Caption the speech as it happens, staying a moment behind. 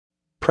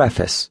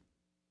Preface.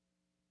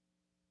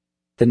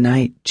 The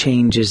night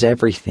changes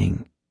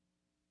everything.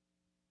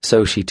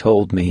 So she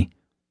told me.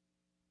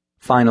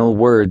 Final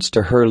words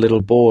to her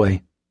little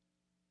boy.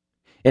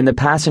 In the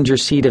passenger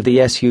seat of the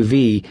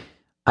SUV,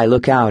 I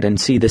look out and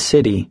see the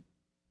city.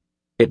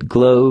 It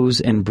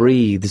glows and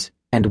breathes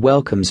and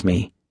welcomes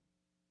me.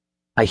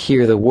 I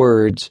hear the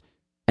words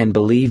and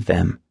believe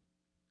them.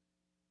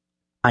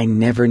 I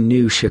never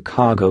knew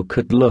Chicago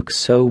could look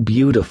so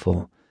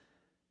beautiful.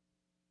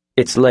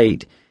 It's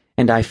late,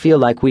 and I feel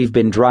like we've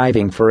been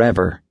driving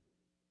forever.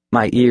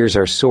 My ears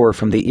are sore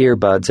from the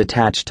earbuds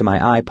attached to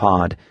my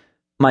iPod.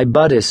 My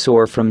butt is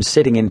sore from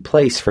sitting in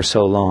place for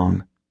so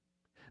long.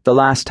 The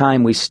last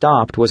time we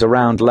stopped was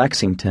around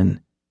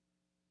Lexington.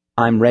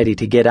 I'm ready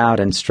to get out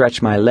and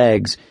stretch my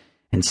legs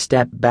and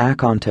step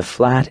back onto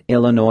flat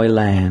Illinois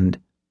land.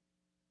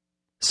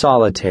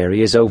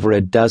 Solitary is over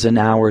a dozen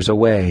hours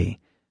away.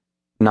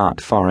 Not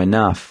far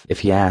enough,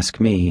 if you ask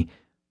me,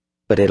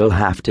 but it'll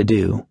have to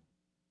do.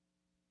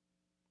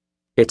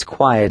 It's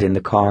quiet in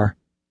the car.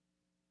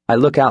 I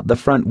look out the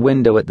front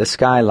window at the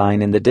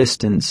skyline in the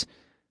distance.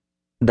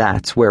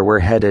 That's where we're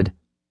headed,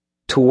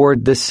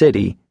 toward the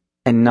city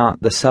and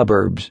not the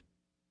suburbs.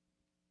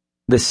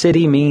 The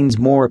city means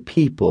more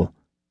people.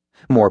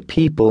 More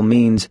people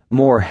means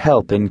more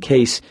help in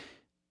case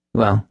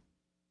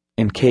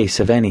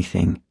of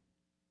anything.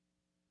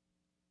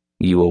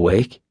 You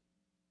awake?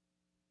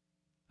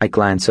 I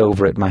glance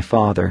over at my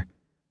father.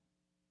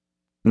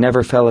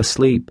 Never fell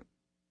asleep.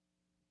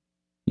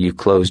 You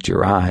closed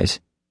your eyes.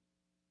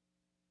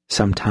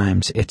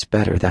 Sometimes it's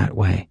better that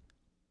way.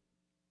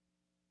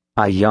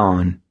 I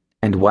yawn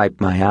and wipe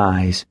my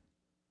eyes.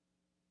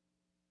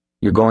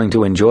 You're going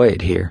to enjoy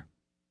it here,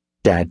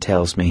 Dad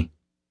tells me.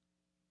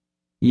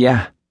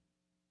 Yeah.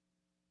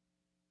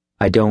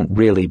 I don't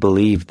really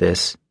believe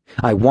this.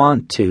 I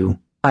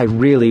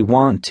really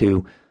want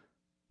to,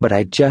 but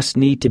I just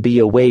need to be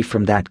away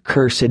from that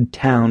cursed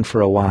town for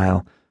a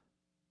while.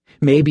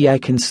 Maybe I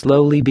can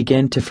slowly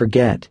begin to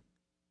forget.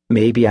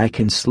 Maybe I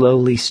can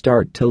slowly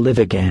start to live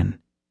again.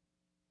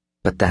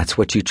 But that's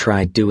what you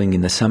tried doing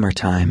in the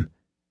summertime,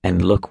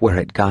 and look where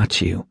it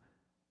got you.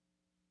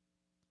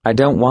 I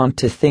don't want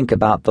to think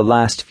about the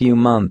last few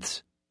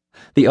months.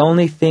 The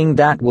only thing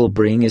that will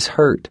bring is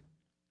hurt,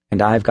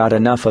 and I've got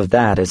enough of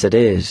that as it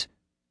is.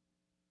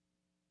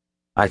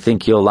 I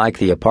think you'll like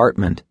the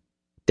apartment,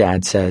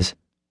 Dad says.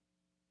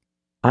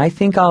 I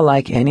think I'll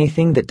like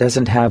anything that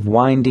doesn't have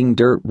winding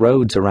dirt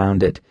roads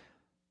around it,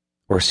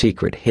 or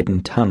secret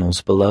hidden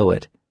tunnels below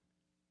it.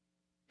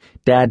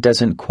 Dad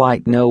doesn't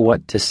quite know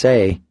what to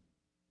say.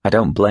 I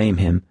don't blame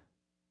him.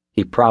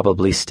 He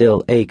probably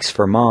still aches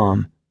for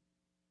Mom.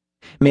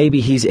 Maybe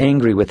he's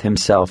angry with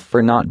himself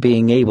for not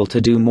being able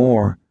to do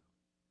more.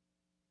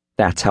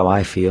 That's how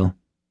I feel.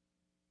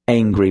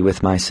 Angry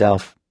with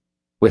myself,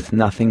 with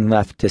nothing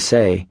left to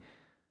say.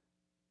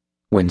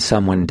 When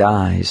someone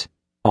dies,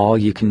 all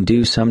you can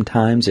do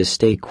sometimes is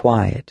stay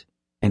quiet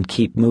and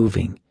keep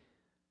moving.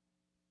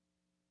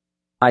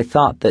 I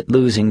thought that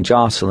losing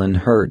Jocelyn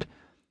hurt,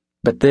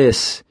 but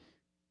this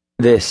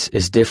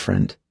is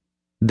different.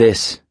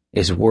 This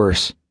is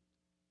worse.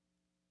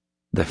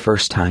 The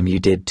first time you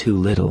did too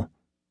little,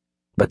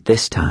 but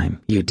this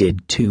time you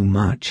did too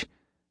much.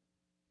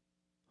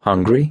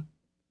 Hungry?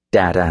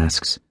 Dad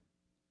asks.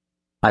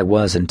 I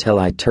was until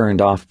I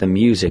turned off the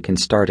music and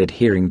started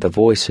hearing the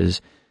voices.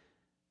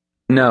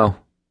 No.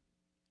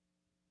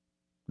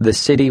 The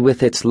city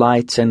with its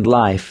lights and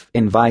life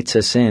invites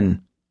us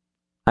in.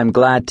 I'm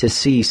glad to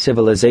see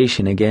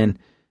civilization again.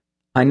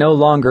 I no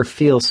longer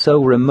feel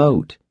so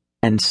remote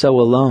and so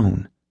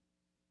alone.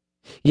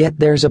 Yet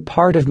there's a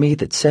part of me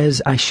that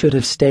says I should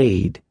have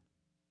stayed.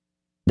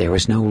 There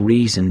was no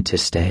reason to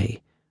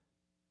stay.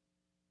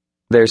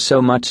 There's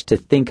so much to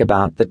think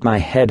about that my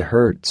head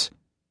hurts.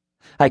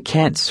 I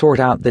can't sort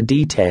out the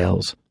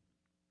details.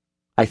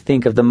 I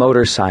think of the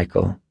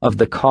motorcycle, of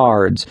the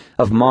cards,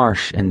 of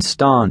Marsh and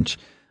Staunch,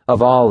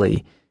 of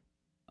Ollie,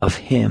 of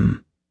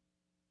him.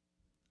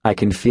 I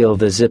can feel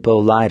the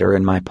Zippo lighter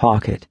in my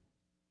pocket.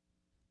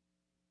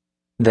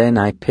 Then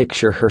I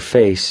picture her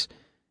face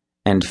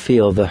and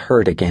feel the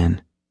hurt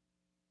again.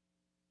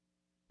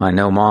 I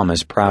know Mom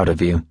is proud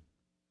of you.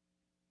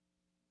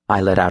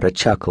 I let out a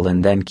chuckle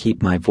and then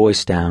keep my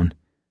voice down.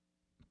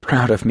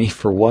 Proud of me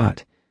for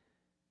what?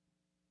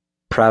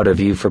 Proud of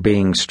you for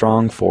being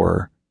strong for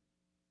her.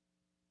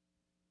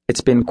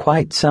 It's been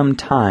quite some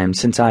time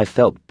since I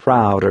felt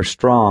proud or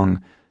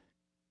strong.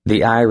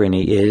 The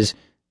irony is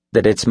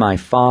that it's my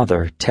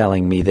father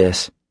telling me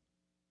this.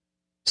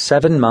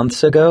 7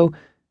 months ago,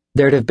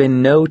 there'd have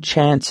been no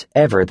chance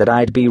ever that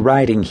I'd be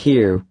riding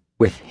here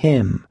with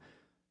him.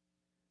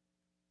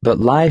 But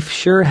life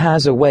sure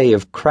has a way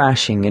of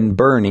crashing and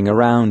burning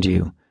around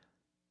you.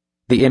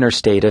 The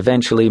interstate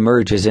eventually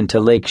merges into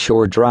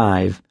Lakeshore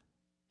Drive.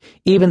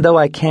 Even though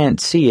I can't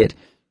see it,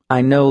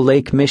 I know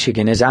Lake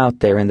Michigan is out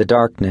there in the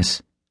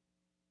darkness.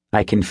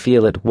 I can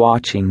feel it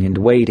watching and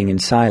waiting in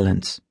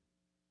silence.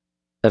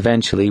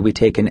 Eventually we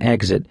take an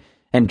exit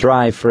and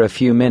drive for a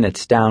few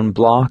minutes down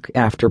block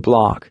after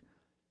block.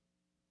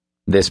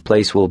 This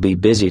place will be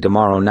busy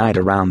tomorrow night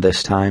around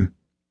this time,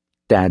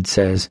 Dad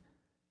says.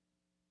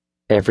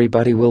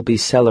 Everybody will be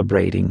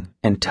celebrating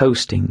and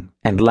toasting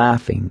and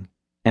laughing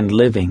and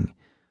living.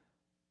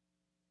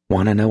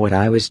 Want to know what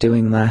I was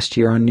doing last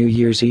year on New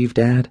Year's Eve,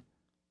 Dad?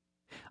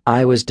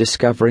 I was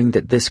discovering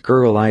that this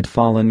girl I'd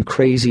fallen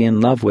crazy in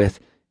love with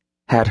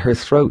had her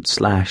throat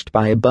slashed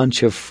by a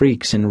bunch of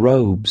freaks in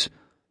robes.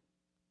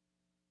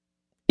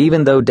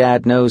 Even though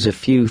Dad knows a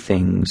few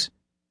things,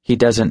 he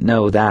doesn't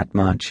know that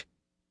much.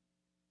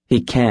 He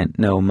can't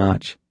know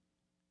much.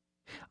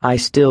 I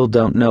still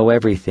don't know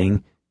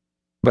everything,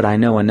 but I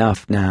know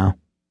enough now.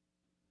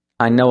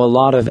 I know a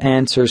lot of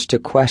answers to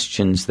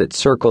questions that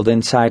circled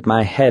inside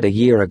my head a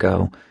year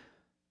ago.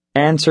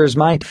 Answers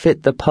might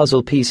fit the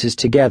puzzle pieces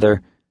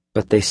together,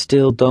 but they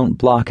still don't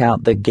block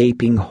out the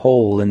gaping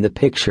hole in the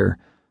picture.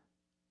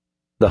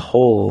 The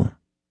hole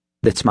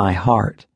that's my heart.